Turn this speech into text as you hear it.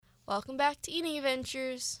Welcome back to Eating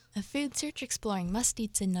Adventures, a food search exploring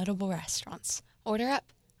must-eats in notable restaurants. Order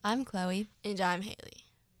up. I'm Chloe. and I'm Haley.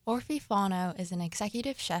 Orphée Fouano is an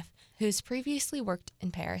executive chef who's previously worked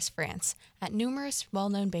in Paris, France, at numerous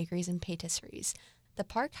well-known bakeries and patisseries, the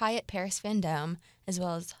Park Hyatt Paris Vendôme, as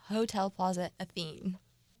well as Hotel Plaza Athene.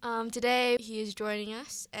 Today he is joining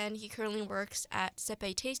us, and he currently works at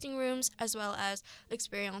Sepe Tasting Rooms as well as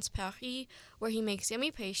Experience Paris, where he makes yummy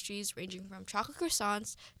pastries ranging from chocolate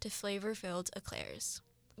croissants to flavor-filled eclairs.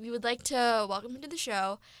 We would like to welcome him to the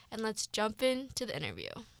show, and let's jump into the interview.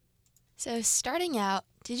 So starting out,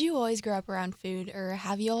 did you always grow up around food, or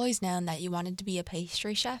have you always known that you wanted to be a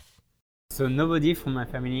pastry chef? So nobody from my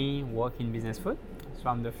family work in business food. So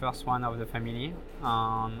I'm the first one of the family.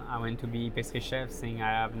 I went to be pastry chef since I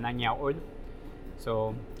have 9 years old.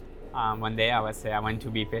 So one day I went to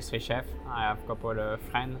be pastry chef. I have a couple of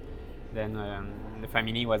friends. Then the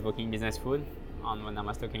family was working business food. And when I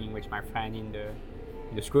was talking with my friend in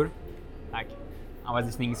the school, like I was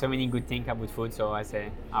listening so many good things about food. So I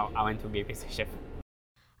said I went to be a pastry chef.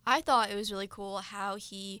 I thought it was really cool how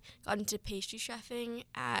he got into pastry chefing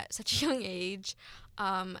at such a young age.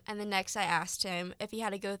 And then next I asked him if he had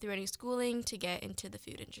to go through any schooling to get into the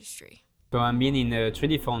food industry. So I've been in 3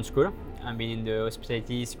 different schools. I've been in the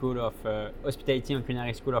Hospitality and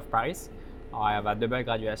Culinary School of Paris. I have a double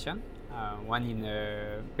graduation, one in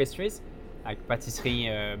pastries, like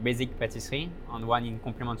patisserie, basic patisserie, and one in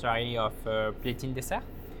complementary of plating dessert,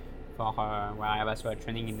 for where I have also a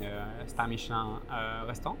training in a Star Michelin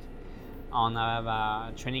restaurant. And I have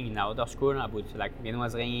a training in another school about like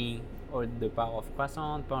viennoiserie, all the part of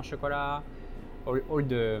croissant, pain au chocolat, all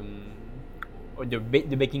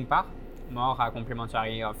the baking part, more a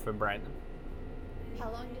complementary of bread.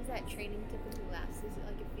 How long does that training typically last? Is it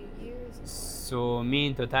like a few years? So me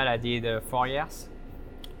in total I did 4 years.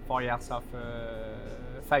 4 years of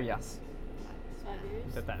 5 years. 5 years?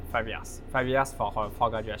 In total, 5 years. 5 years for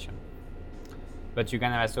graduation. But you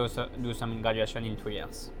can also do some graduation in 2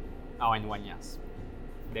 years or in 1 year.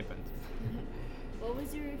 Depends. What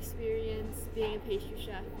was your experience being a pastry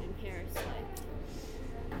chef in Paris like?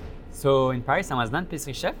 So in Paris I was not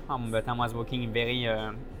pastry chef, but I was working in very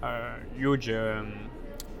huge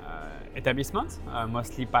establishments,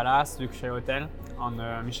 mostly palace, luxury hotel,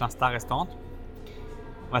 and Michelin star restaurant.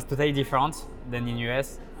 It was totally different than in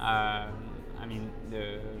US. I mean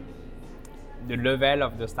the level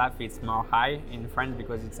of the staff is more high in France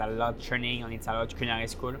because it's a lot training and it's a lot culinary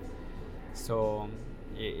school. So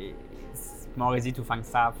it's more easy to find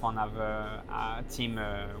staff and have a team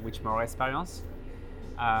with more experience.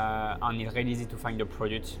 And it's really easy to find the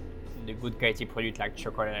product, the good quality product like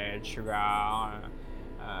chocolate, sugar,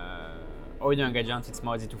 all the ingredients. It's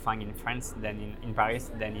more easy to find in France than in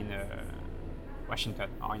Paris than in Washington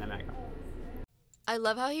or in America. I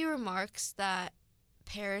love how he remarks that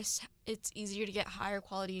Paris, it's easier to get higher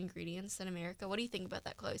quality ingredients than America. What do you think about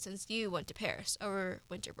that, Chloe, since you went to Paris over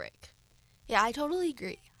winter break? Yeah, I totally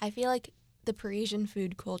agree. I feel like the Parisian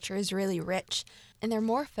food culture is really rich, and they're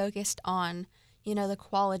more focused on, you know, the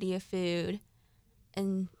quality of food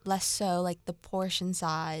and less so like the portion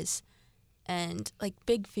size and like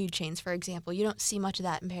big food chains, for example. You don't see much of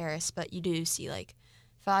that in Paris, but you do see like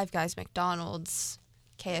Five Guys, McDonald's,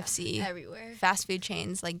 KFC, Everywhere. fast food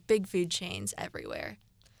chains, like big food chains everywhere.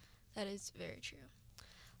 That is very true.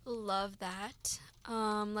 Love that.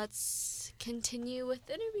 Let's continue with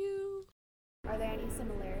the interview. Are there any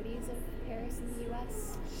similarities of Paris and the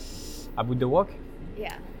US? About the work?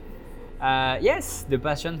 Yeah. Yes, the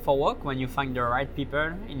passion for work, when you find the right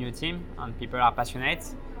people in your team and people are passionate,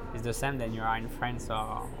 is the same than you are in France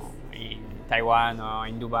or in Taiwan or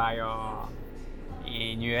in Dubai or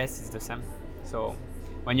in US, it's the same. So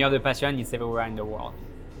when you have the passion, it's everywhere in the world.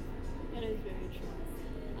 That is very true.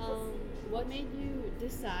 What made you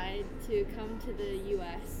decide to come to the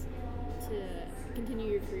US to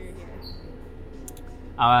continue your career here?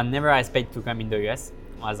 I never expected to come in the US.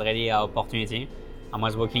 It was really an opportunity. I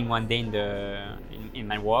was working one day in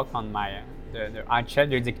my work on the art chef,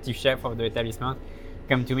 the executive chef of the establishment,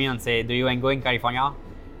 come to me and say, "Do you enjoy in California?"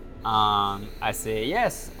 I say,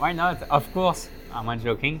 "Yes, why not? Of course." I'm not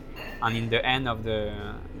joking. And in the end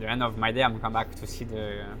of my day, I'm come back to see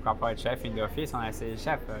the corporate chef in the office, and I say,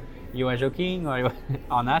 "Chef, you were joking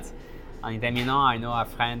or not?" And he told me, "No, I know a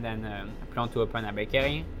friend and plan to open a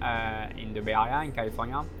bakery in the Bay Area in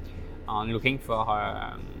California, and looking for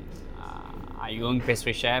a young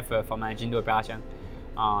pastry chef for managing the operation."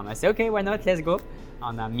 And I say, "Okay, why not? Let's go."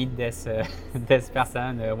 And I meet this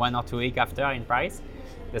person 1 or 2 weeks after in Paris.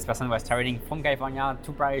 This person was traveling from California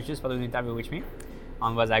to Paris just for the interview with me,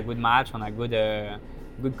 and was a good match and a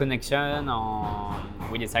good connection.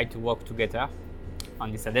 We decided to work together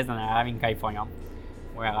on this days, and I arrived in California,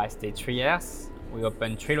 where I stayed 3 years. We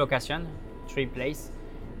opened 3 locations, 3 places,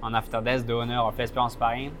 and after that, the owner of Espérance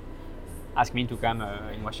Paris asked me to come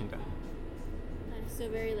in Washington. Nice. So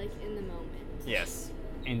very like in the moment. Yes,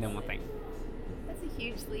 in the mountain. That's a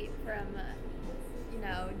huge leap from,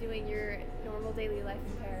 doing your normal daily life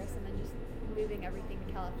in Paris and then just moving everything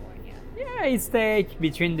to California. Yeah, it's take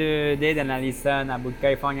between the day that I listened about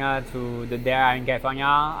California to the day I'm in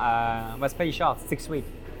California was pretty short, 6 weeks.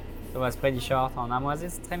 So it was pretty short, and I was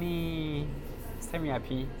extremely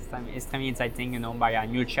happy, extremely exciting, by a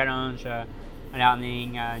new challenge,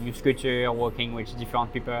 learning new culture, working with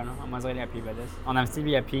different people. I was really happy about this, and I'm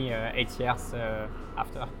still happy 8 years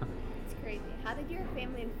after. It's crazy. How did your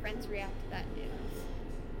family and friends react to that news?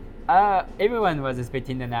 Everyone was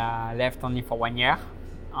expecting that I left only for 1 year.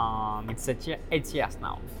 It's 8 years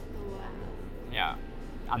now. Oh wow. Yeah,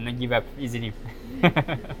 I'm not give up easily.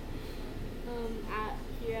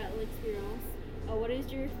 Here at L'Expérience, what is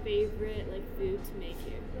your favorite food to make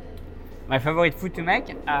here? My favorite food to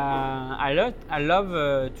make, I love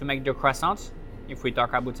to make the croissants. If we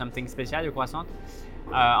talk about something special, the croissant.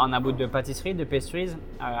 On about the patisserie, the pastries,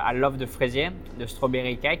 I love the fraisier, the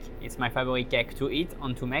strawberry cake. It's my favorite cake to eat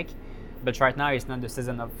and to make. But right now it's not the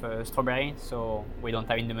season of strawberry, so we don't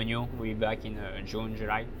have in the menu. We'll be back in June,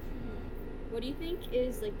 July. What do you think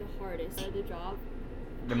is the hardest part of the job?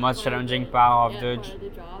 The most challenging part of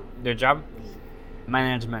the job,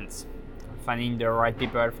 management. Finding the right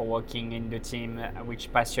people for working in the team,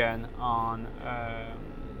 which passion on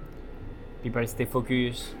people stay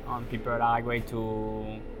focused, on people are going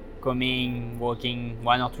to coming, working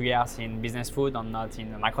 1 or 2 years in business food and not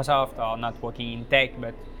in Microsoft, or not working in tech,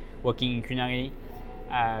 but working in culinary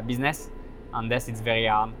business. And this it's very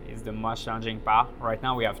hard. It's the most challenging part. Right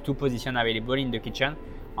now we have 2 positions available in the kitchen,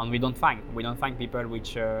 and we don't find people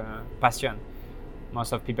with passion.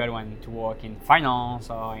 Most of people want to work in finance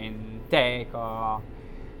or in tech, or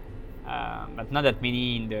but not that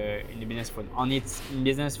many in the business food. And it's in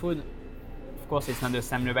business food, of course, it's not the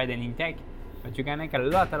same level than in tech, but you can make a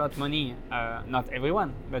lot of money. Not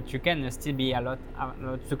everyone, but you can still be a lot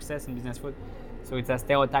success in business food. So it's a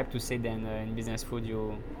stereotype to say that in business food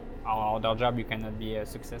or other job you cannot be a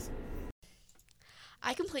success.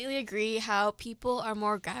 I completely agree how people are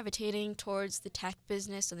more gravitating towards the tech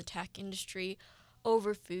business and the tech industry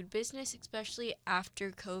over food business, especially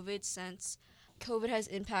after COVID, since COVID has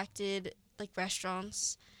impacted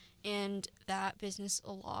restaurants and that business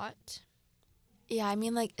a lot. Yeah, I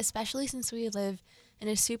mean, especially since we live in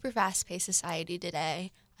a super fast-paced society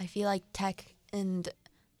today, I feel like tech and,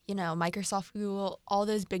 Microsoft, Google, all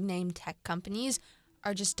those big-name tech companies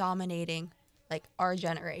are just dominating, our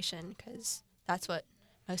generation, because that's what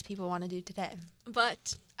most people want to do today.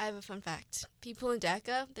 But I have a fun fact. People in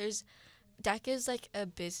DECA, DECA is a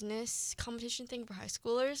business competition thing for high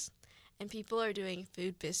schoolers, and people are doing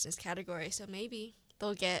food business category, so maybe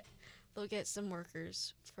they'll get some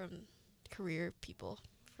workers from career people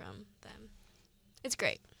from them. It's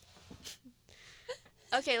great.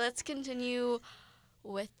 Okay, let's continue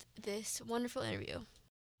with this wonderful interview.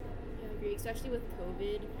 Yeah, I agree, especially with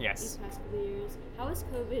COVID. Yes. These past couple of years. How has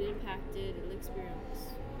COVID impacted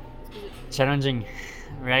L'Expérience? Challenging,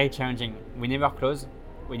 very challenging. We never closed.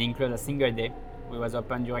 We didn't close a single day. We was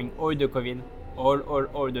open during all the COVID,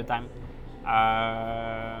 all the time.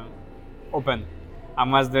 Open. I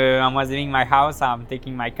was leaving my house. I'm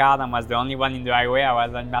taking my car. I was the only one in the highway. I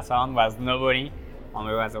was in Mercer Island. Was nobody, and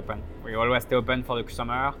we was open. We always stay open for the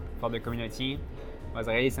customer, for the community. It was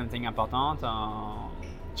really something important,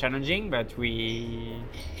 challenging, but we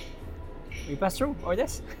passed through all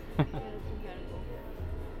this. Yeah, that's incredible.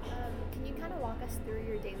 Can you kind of walk us through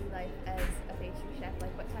your daily life as a pastry chef?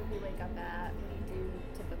 What time do you wake up at? What do you do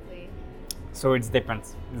typically? So it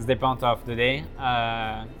depends. It depends of the day.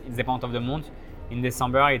 It depends of the month. In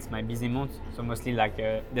December, it's my busy month. So mostly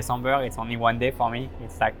December, it's only 1 day for me.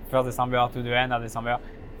 It's 1st December to the end of December.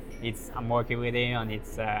 I'm working every day, and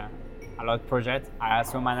it's a lot of projects. I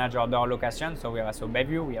also manage other locations. So we have also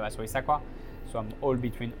Bayview, we have also Issaquah. So I'm all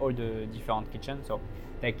between all the different kitchens. So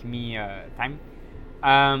take me time.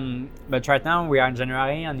 But right now we are in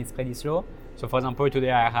January and it's pretty slow. So for example,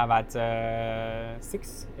 today I have at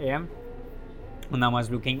 6 a.m. and I was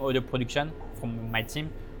looking all the production from my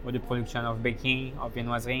team, all the production of baking, of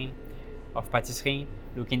viennoiserie, of patisserie,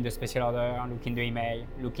 looking the special order, looking the email,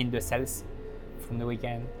 looking the sales from the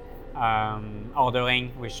weekend,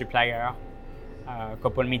 ordering with supplier,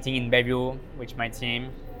 couple meeting in Bayview with my team.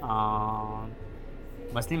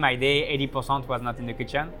 Mostly my day, 80% was not in the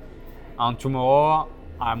kitchen. And tomorrow,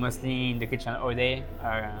 are mostly in the kitchen all day,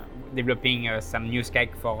 developing some new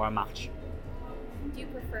cake for March. Do you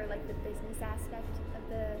prefer like the business aspect of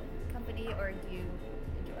the company, or do you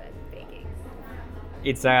enjoy baking?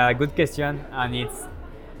 It's a good question, and it's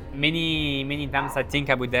many times I think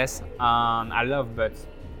about this. I love, but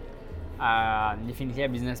definitely a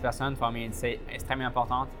business person for me. It's extremely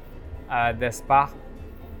important. This part,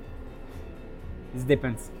 it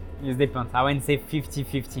depends. It depends. I wouldn't say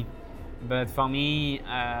 50-50. But for me,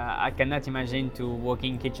 I cannot imagine to work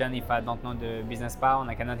in kitchen if I don't know the business part,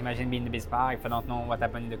 and I cannot imagine being the business part if I don't know what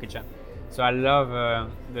happened in the kitchen. So I love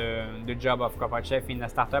the job of corporate chef in a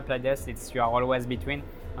startup like this. You are always between,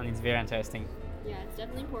 and it's very interesting. Yeah, it's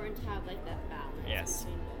definitely important to have like that balance. Yes.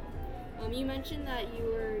 Between them. You mentioned that you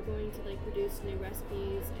were going to like produce new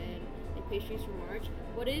recipes and like pastries for March.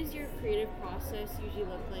 What does your creative process usually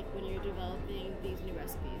look like when you're developing these new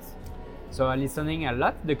recipes? So listening a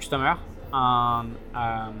lot to the customer, and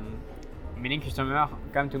many customers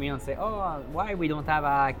come to me and say, "Oh, why we don't have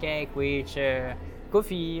a cake with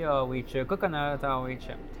coffee or with coconut or with?"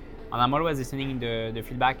 And I'm always listening the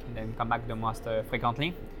feedback, and then come back the most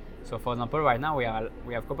frequently. So for example, right now we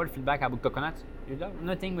have couple feedback about coconut. You do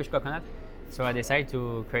nothing with coconut. So I decided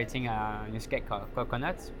to creating a new cake called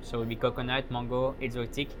coconut. So it will be coconut, mango,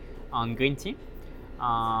 exotic, and green tea.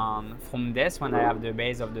 From this, when I have the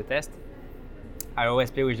base of the test, I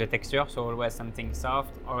always play with the texture, so always something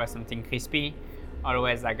soft, always something crispy,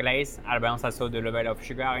 always a glaze. I balance also the level of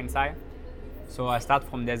sugar inside. So I start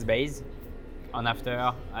from this base, and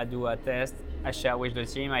after I do a test, I share with the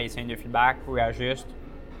team, I send the feedback, we adjust.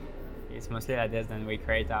 It's mostly like this, then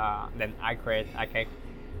then I create a cake.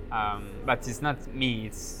 But it's not me,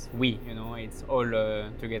 it's we, it's all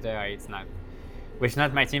together. It's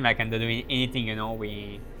not my team, I can do anything,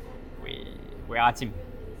 we are a team.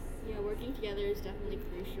 Yeah, working together is definitely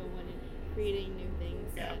crucial when creating new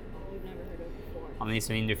things that you've never heard of before. And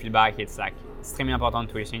listening the feedback, it's like extremely important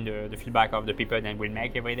to listen the feedback of the people that will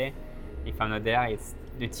make every day. If I'm not there, it's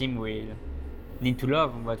the team will need to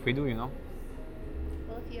love what we do, Well,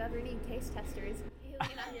 if you ever need taste testers,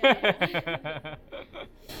 yeah.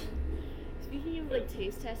 Speaking of like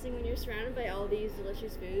taste testing, when you're surrounded by all these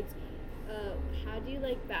delicious foods, how do you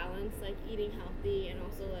like balance like eating healthy and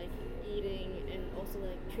also like eating and also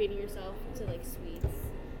like treating yourself to like sweets?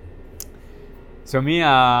 So me,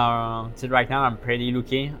 till right now, I'm pretty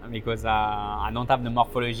lucky because I don't have the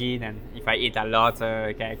morphology. Then if I eat a lot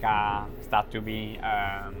cake, I start to be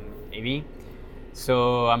heavy.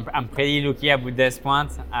 So I'm pretty lucky about this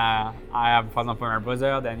point. I have, for example, my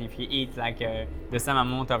brother. Then if he eats like the same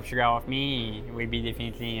amount of sugar of me, he will be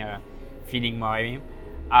definitely feeling more heavy.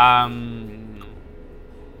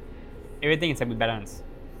 Everything is a good balance,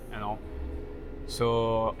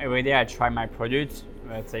 So every day I try my products,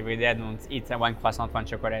 but every day I don't eat one croissant, one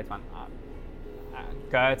chocolate, one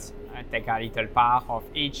cut. I take a little part of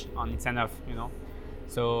each, and it's enough,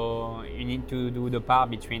 So you need to do the part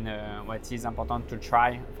between what is important to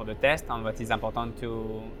try for the test and what is important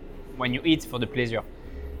to when you eat for the pleasure.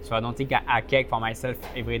 So I don't think a cake for myself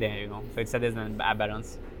every day, So it's a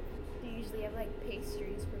balance. Do you usually have like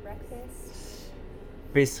pastries for breakfast?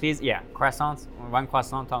 Pastries, yeah, croissants. One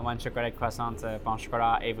croissant or one chocolate croissant, pain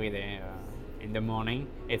chocolat every day in the morning,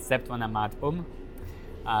 except when I'm at home,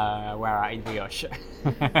 where I eat brioche.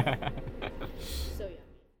 So yummy.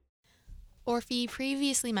 Orphee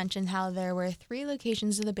previously mentioned how there were 3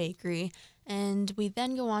 locations of the bakery, and we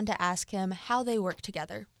then go on to ask him how they work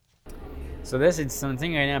together. So this is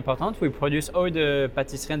something really important. We produce all the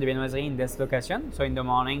patisserie and the viennoiserie in this location. So in the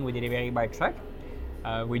morning we deliver by truck.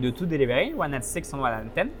 We do 2 deliveries, one at 6 and one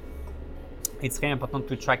at 10. It's really important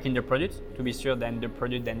to track in the product to be sure that the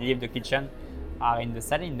product that leave the kitchen are in the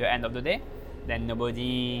sale in the end of the day. Then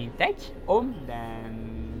nobody take home.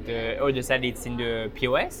 Then all the sale is in the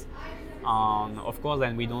POS. And of course,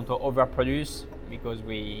 then we don't overproduce because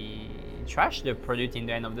we trash the product in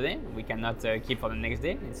the end of the day. We cannot keep for the next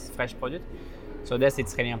day. It's fresh product. So this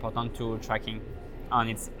it's really important to tracking, and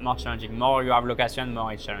it's more challenging. More you have location,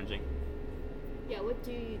 more it's challenging. Yeah, what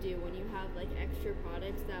do you do when you have like extra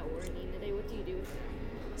products that weren't in the day? What do you do with them?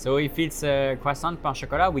 So if it's croissant, pain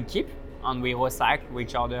chocolat, we keep and we recycle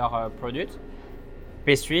with other product.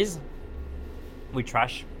 Pastries, we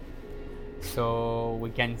trash. So we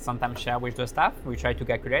can sometimes share with the staff. We try to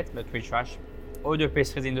calculate, but we trash. All the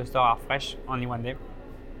pastries in the store are fresh, only one day.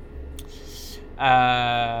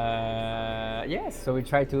 Yes, so we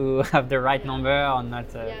try to have the right number or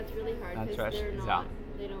not. Yeah, it's really hard not because trash.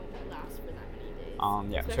 they don't last for that many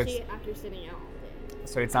days. Yeah, especially after sitting out all day.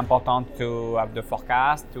 So it's important to have the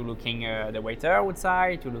forecast, to looking the waiter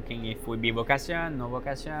outside, to looking if will be vacation, no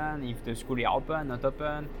vacation, if the school is open, not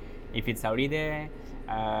open, if it's holiday,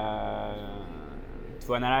 to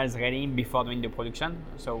analyze ready before doing the production.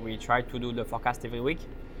 So we try to do the forecast every week,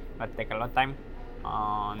 but take a lot of time.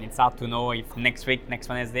 It's hard to know if next week, next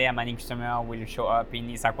Wednesday, a many customer will show up in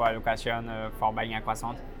Issaquah location for buying a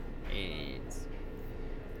croissant.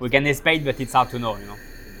 We can expect, but it's hard to know,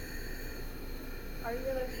 Are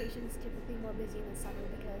your locations typically more busy in the summer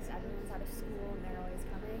because everyone's out of school and they're always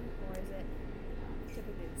coming, or is it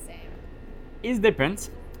typically the same? It depends,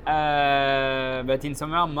 but in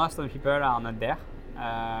summer most of the people are not there,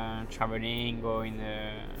 traveling or in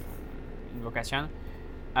vacation.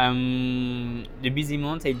 The busy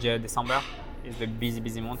month is December, is the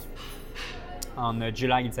busy month. On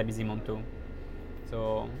July it's a busy month too.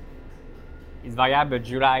 So it's variable, but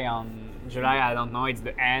July I don't know. It's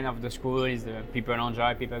the end of the school. It's the people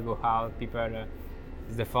enjoy, people go out,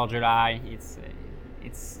 it's the 4th of July.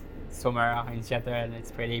 It's summer in Seattle.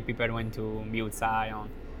 It's pretty. People want to be outside on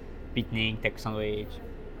picnic, take sandwich.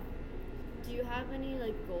 Do you have any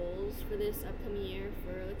like goals for this upcoming year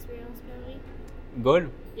for Experience Paris? Goal?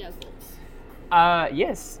 Yeah, goals.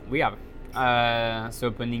 Yes, we have. So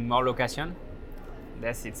opening more location.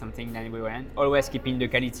 It's something that we want. Always keeping the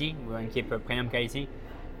quality. We want to keep a premium quality.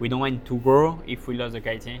 We don't want to grow if we lose the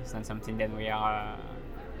quality. It's not something that we are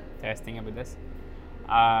interesting about this.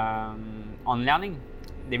 On learning,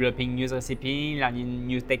 developing new recipe, learning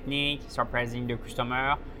new technique, surprising the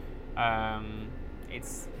customer.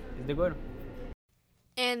 It's the goal.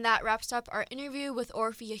 And that wraps up our interview with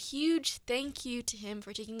Orphee. A huge thank you to him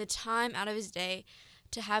for taking the time out of his day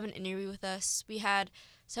to have an interview with us. We had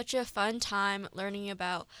such a fun time learning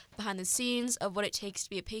about behind the scenes of what it takes to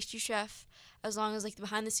be a pastry chef, as long as the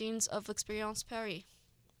behind the scenes of Experience Paris.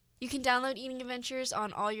 You can download Eating Adventures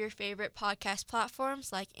on all your favorite podcast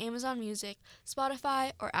platforms like Amazon Music,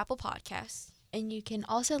 Spotify, or Apple Podcasts. And you can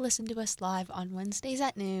also listen to us live on Wednesdays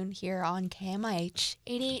at noon here on KMIH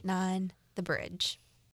 88.9 The Bridge.